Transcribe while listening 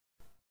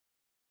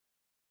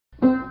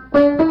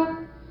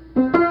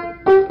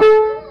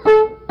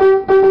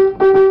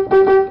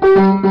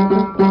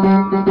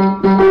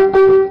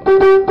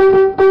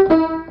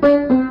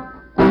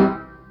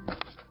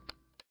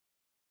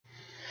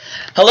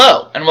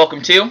Hello, and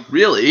welcome to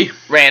Really?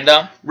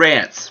 Random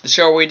Rants. the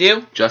show where we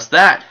do. Just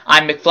that.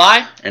 I'm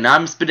McFly. And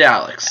I'm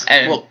Spidalix.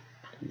 And well,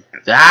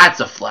 that's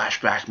a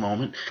flashback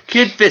moment.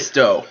 Kid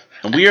Fisto.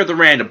 And we are the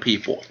random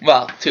people.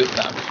 Well, two of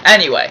them.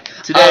 Anyway,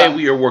 today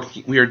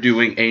we are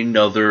doing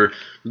another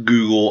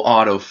Google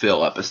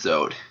Autofill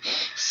episode.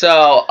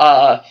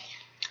 So,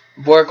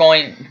 we're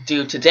going to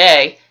do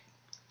today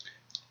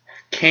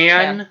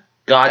Can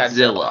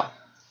Godzilla.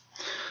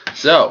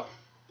 So,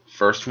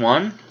 first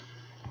one.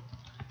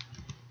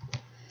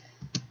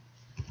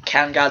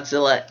 Can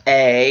Godzilla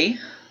A?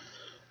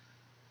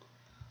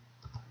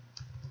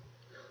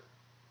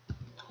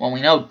 Well, we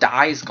know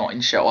Dai's going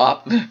to show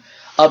up.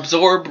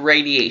 Absorb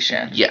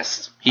radiation.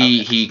 Yes,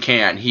 he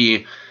can.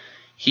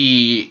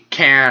 He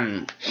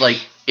can, like,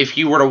 if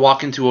you were to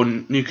walk into a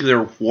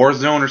nuclear war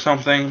zone or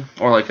something,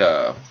 or like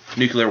a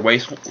nuclear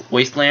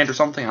wasteland or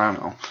something, I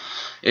don't know.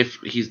 If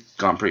he's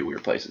gone pretty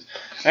weird places.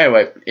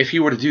 Anyway, if he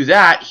were to do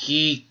that,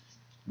 he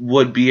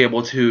would be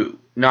able to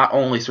not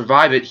only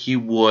survive it, he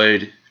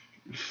would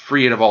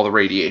free it of all the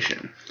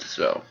radiation.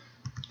 So,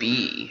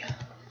 B.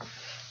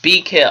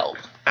 Be killed.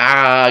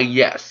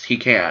 Yes, he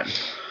can.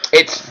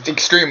 It's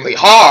extremely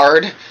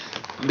hard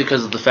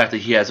because of the fact that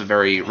he has a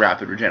very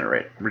rapid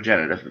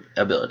regenerative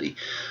ability.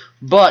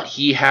 But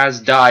he has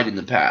died in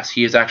the past.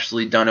 He has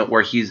actually done it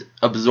where he's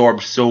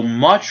absorbed so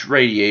much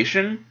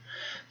radiation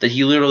that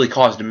he literally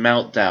caused a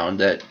meltdown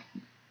that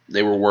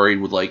they were worried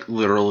would, like,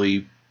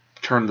 literally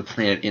turn the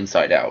planet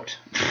inside out.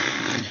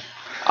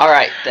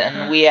 Alright,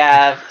 then we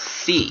have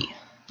C.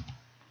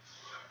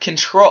 Can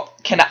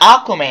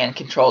Aquaman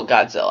control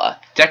Godzilla?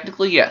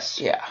 Technically, yes.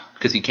 Yeah.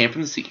 Because he came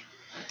from the sea.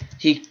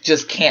 He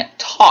just can't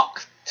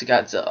talk to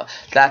Godzilla.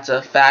 That's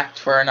a fact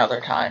for another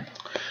time.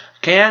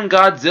 Can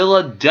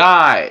Godzilla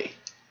die?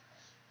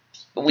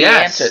 We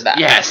answered that.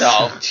 Yes.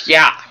 So,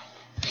 yeah.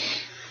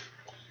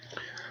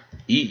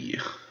 E.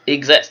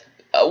 Exist.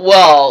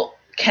 Well,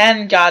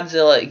 can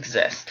Godzilla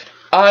exist?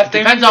 It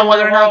depends on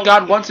whether or not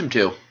God wants him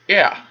to.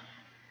 Yeah.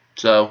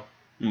 So,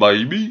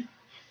 maybe.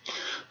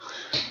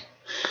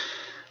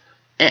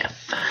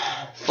 F.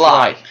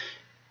 Fly.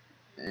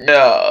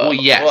 No. Well,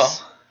 yes.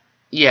 Well,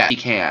 yeah, he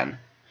can.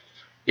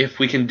 If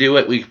we can do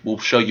it, we will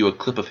show you a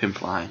clip of him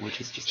flying,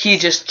 which is just... He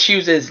just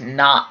chooses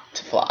not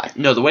to fly.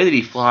 No, the way that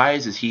he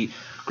flies is he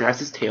grabs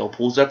his tail,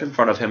 pulls it up in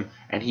front of him,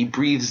 and he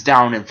breathes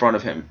down in front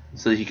of him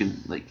so that he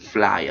can, like,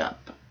 fly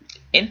up.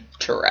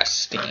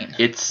 Interesting.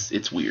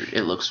 It's weird.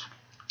 It looks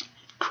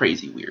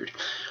crazy weird.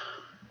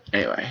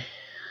 Anyway.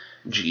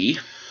 G.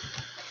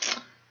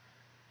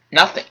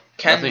 Nothing.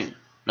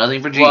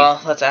 Nothing for G.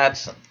 Well, let's add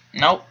some.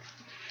 Nope.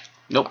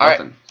 Nope, all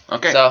nothing. Right.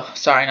 Okay. So,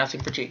 sorry,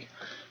 nothing for G.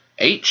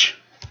 H.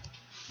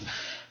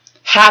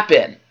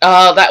 Happen.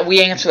 That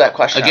we answered that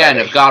question again,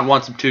 already. if God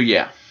wants him to,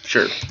 yeah.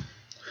 Sure.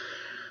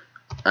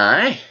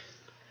 I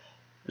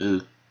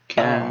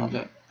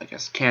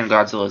guess can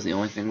Godzilla is the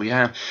only thing we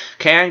have.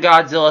 Can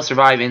Godzilla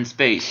survive in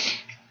space?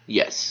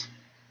 Yes.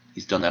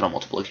 He's done that on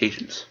multiple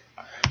occasions.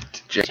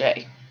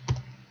 J.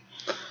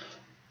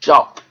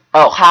 Jump.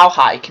 Oh, how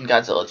high can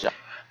Godzilla jump?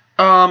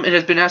 It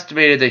has been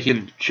estimated that he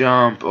can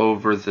jump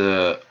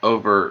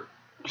over.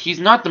 He's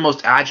not the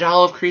most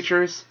agile of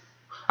creatures.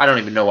 I don't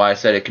even know why I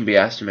said it can be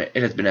estimated.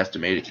 It has been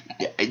estimated.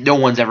 No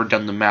one's ever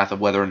done the math of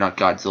whether or not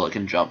Godzilla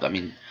can jump. I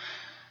mean,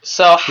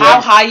 so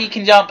how high he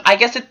can jump? I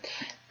guess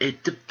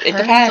it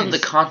depends on the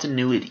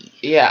continuity.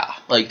 Yeah,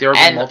 like there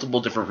are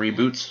multiple different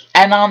reboots,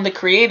 and on the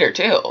creator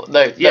too.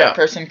 The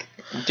person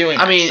doing.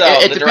 I mean, so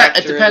it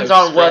depends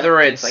on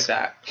whether it's like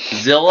that.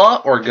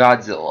 Zilla or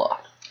Godzilla.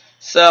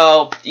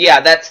 So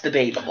yeah, that's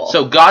debatable.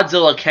 So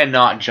Godzilla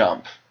cannot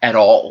jump at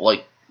all.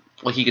 Like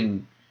he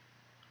can.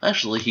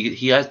 Actually,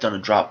 he has done a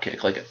drop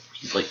kick. Like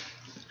he's like,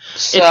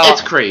 so,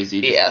 it's crazy.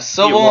 Yeah.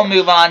 So we'll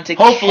move on to.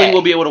 Hopefully, K.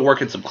 we'll be able to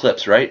work in some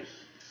clips, right?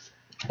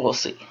 We'll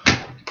see.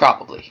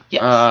 Probably.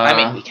 Yes. I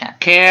mean, we can.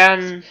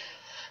 Can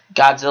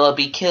Godzilla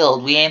be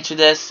killed? We answer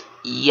this.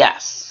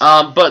 Yes.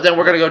 But then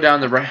we're gonna go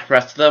down the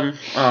rest of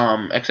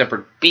them. Except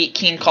for beat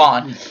King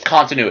Kong.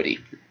 Continuity.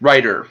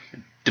 Writer.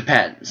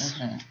 Depends.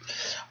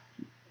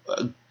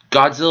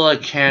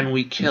 Godzilla, can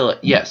we kill it?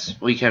 Yes,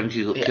 we can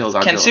kill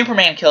Godzilla. Can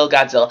Superman kill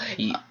Godzilla?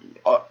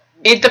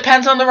 It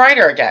depends on the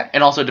writer again.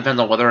 And also depends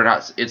on whether or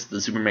not it's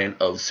the Superman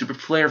of Super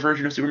Player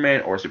version of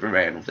Superman or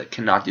Superman that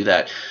cannot do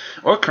that.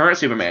 Or current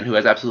Superman who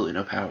has absolutely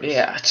no powers.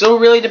 Yeah, so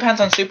it really depends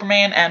on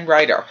Superman and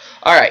writer.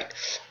 Alright,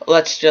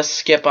 let's just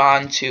skip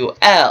on to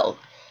L.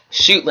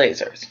 Shoot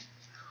lasers.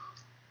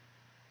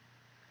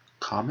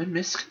 Common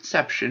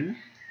misconception.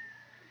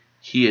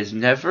 He has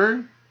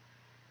never,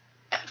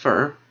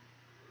 ever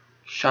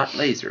shot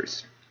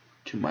lasers,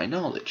 to my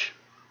knowledge.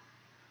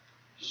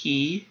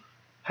 He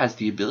has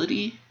the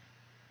ability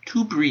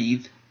to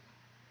breathe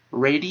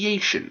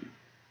radiation.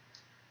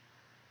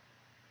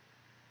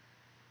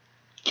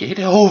 Get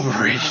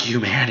over it,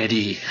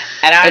 humanity.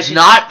 And it's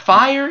not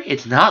fire,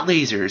 it's not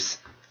lasers,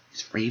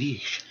 it's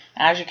radiation.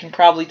 As you can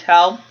probably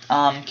tell,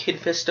 Kid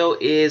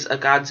Fisto is a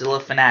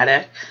Godzilla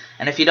fanatic.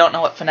 And if you don't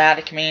know what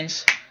fanatic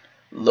means,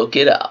 look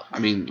it up. I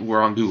mean,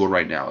 we're on Google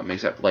right now. It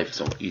makes that life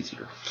so much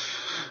easier.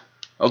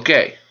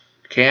 Okay.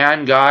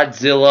 Can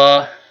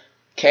Godzilla...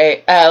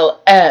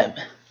 KLM.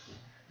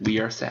 We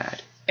are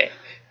sad.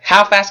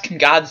 How fast can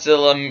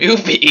Godzilla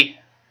movie?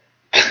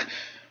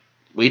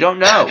 We don't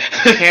know.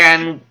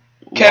 Can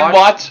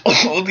watch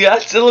old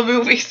Godzilla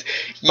movies?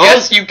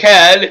 Yes, you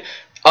can.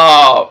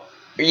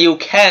 You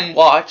can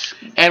watch.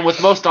 And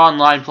with most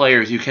online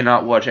players, you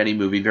cannot watch any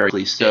movie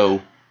very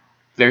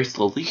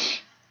slowly.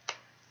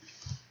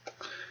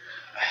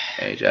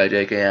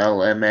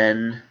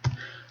 HIJKLMN.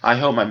 I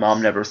hope my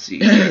mom never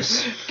sees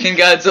this. Can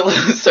Godzilla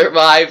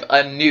survive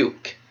a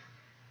nuke?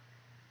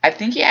 I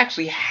think he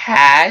actually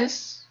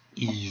has.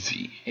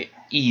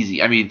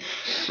 Easy. I mean,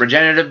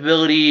 regenerative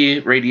ability,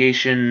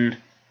 radiation,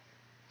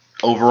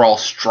 overall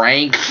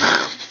strength.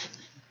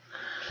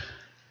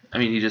 I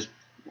mean, he just...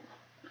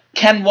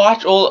 Can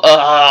watch old...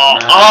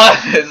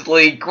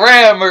 honestly,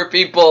 grammar,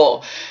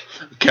 people.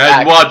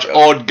 Can watch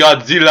old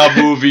Godzilla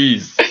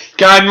movies.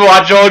 Can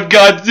watch old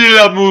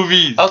Godzilla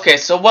movies. Okay,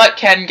 so what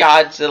can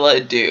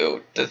Godzilla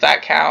do? Does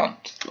that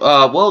count?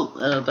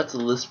 That's a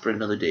list for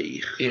another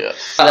day. Yes.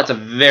 So that's a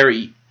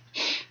very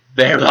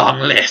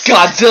long list.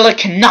 Godzilla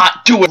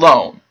cannot do it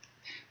alone.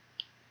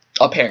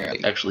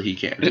 Apparently. Actually, he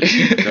can.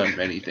 He's done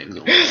many things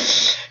alone.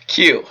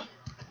 Q.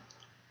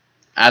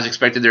 As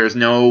expected, there is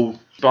no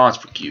response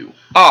for Q.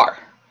 R.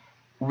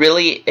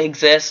 Really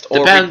exist or...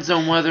 Depends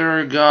on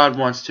whether God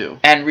wants to.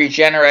 And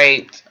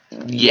regenerate...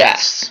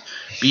 Yes.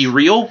 Be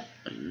real?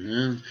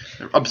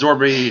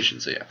 Absorb radiation,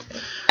 so yeah.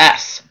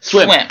 S.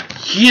 Swim.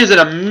 He is an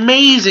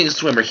amazing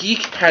swimmer. He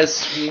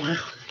has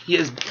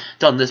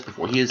done this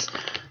before. Is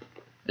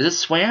it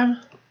swam?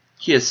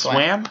 He has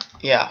swam?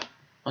 Yeah.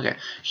 Okay.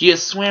 He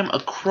has swam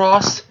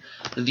across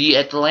the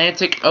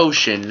Atlantic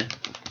Ocean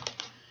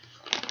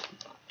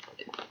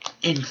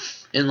in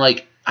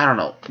like, I don't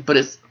know, but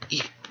it's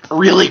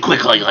really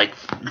quickly, like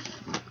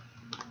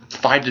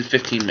 5 to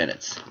 15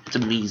 minutes. It's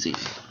amazing.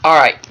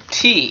 Alright.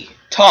 T.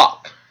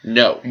 Talk.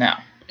 No.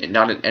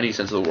 Not in any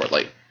sense of the word.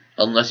 Like,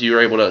 unless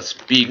you're able to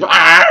speak.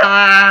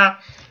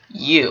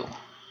 U.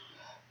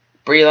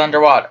 Breathe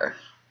underwater.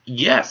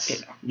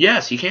 Yes.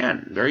 Yes, he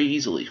can. Very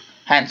easily.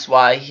 Hence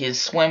why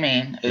his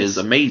swimming is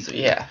amazing.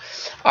 Yeah.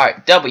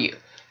 Alright, W.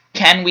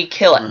 Can we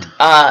kill it?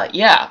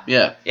 Yeah.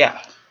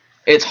 Yeah.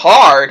 It's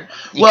hard.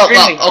 Well,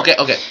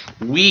 okay.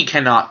 We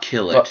cannot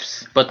kill it.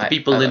 Whoops. But the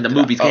people in the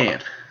movies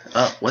can.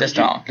 What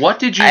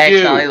did you do? I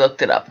accidentally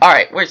looked it up.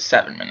 Alright, we're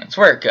 7 minutes.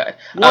 We're good.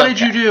 What did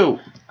you do?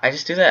 I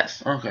just do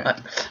this. Okay.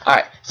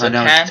 Alright, so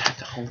now type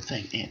the whole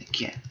thing in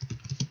again.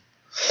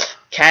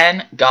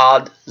 Can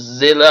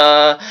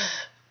Godzilla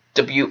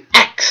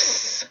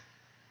WX?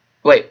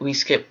 Wait, we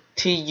skipped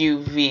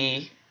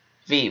TUV.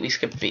 We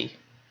skipped V.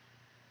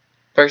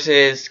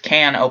 Versus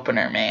Can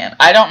Opener Man.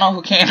 I don't know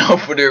who Can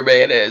Opener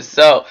Man is,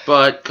 so...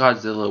 But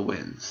Godzilla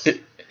wins.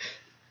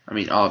 I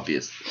mean,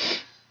 obviously.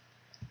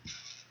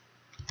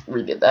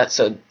 We did that,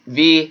 so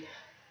V...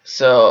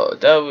 So,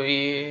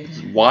 W...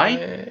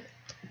 Y?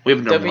 We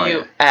have no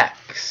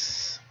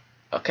WX.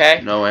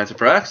 Okay? No answer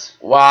for X?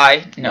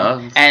 Y?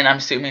 No. And I'm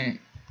assuming...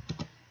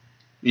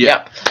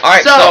 Yeah. Yep.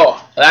 Alright, so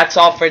that's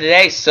all for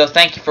today. So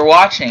thank you for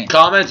watching.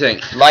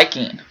 Commenting.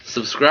 Liking.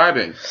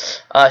 Subscribing.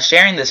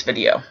 Sharing this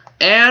video.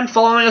 And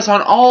following us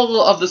on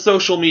all of the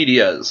social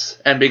medias.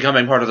 And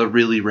becoming part of the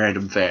Really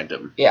Random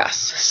Fandom. Yes.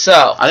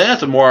 So. I think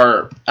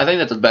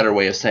that's a better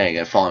way of saying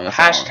it, following us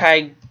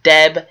Hashtag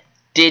Deb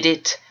did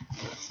it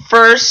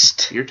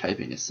first. Your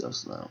typing is so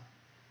slow.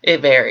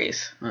 It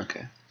varies.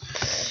 Okay.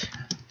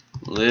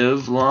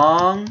 Live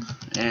long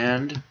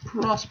and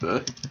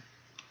prosper.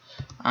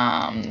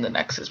 The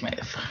next is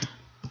Maeve.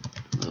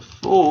 The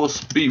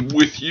force be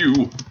with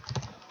you.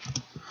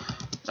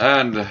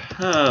 And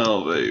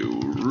have a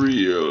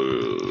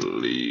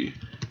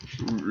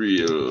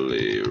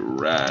really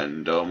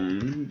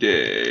random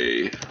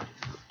day.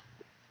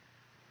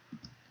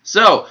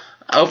 So,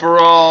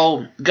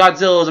 overall,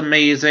 Godzilla is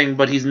amazing,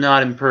 but he's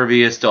not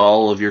impervious to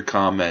all of your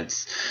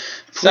comments.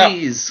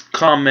 Please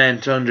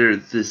comment under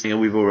this thing.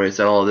 We've already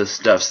said all of this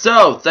stuff.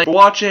 So, thanks for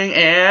watching,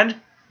 and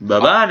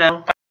bye-bye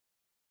now.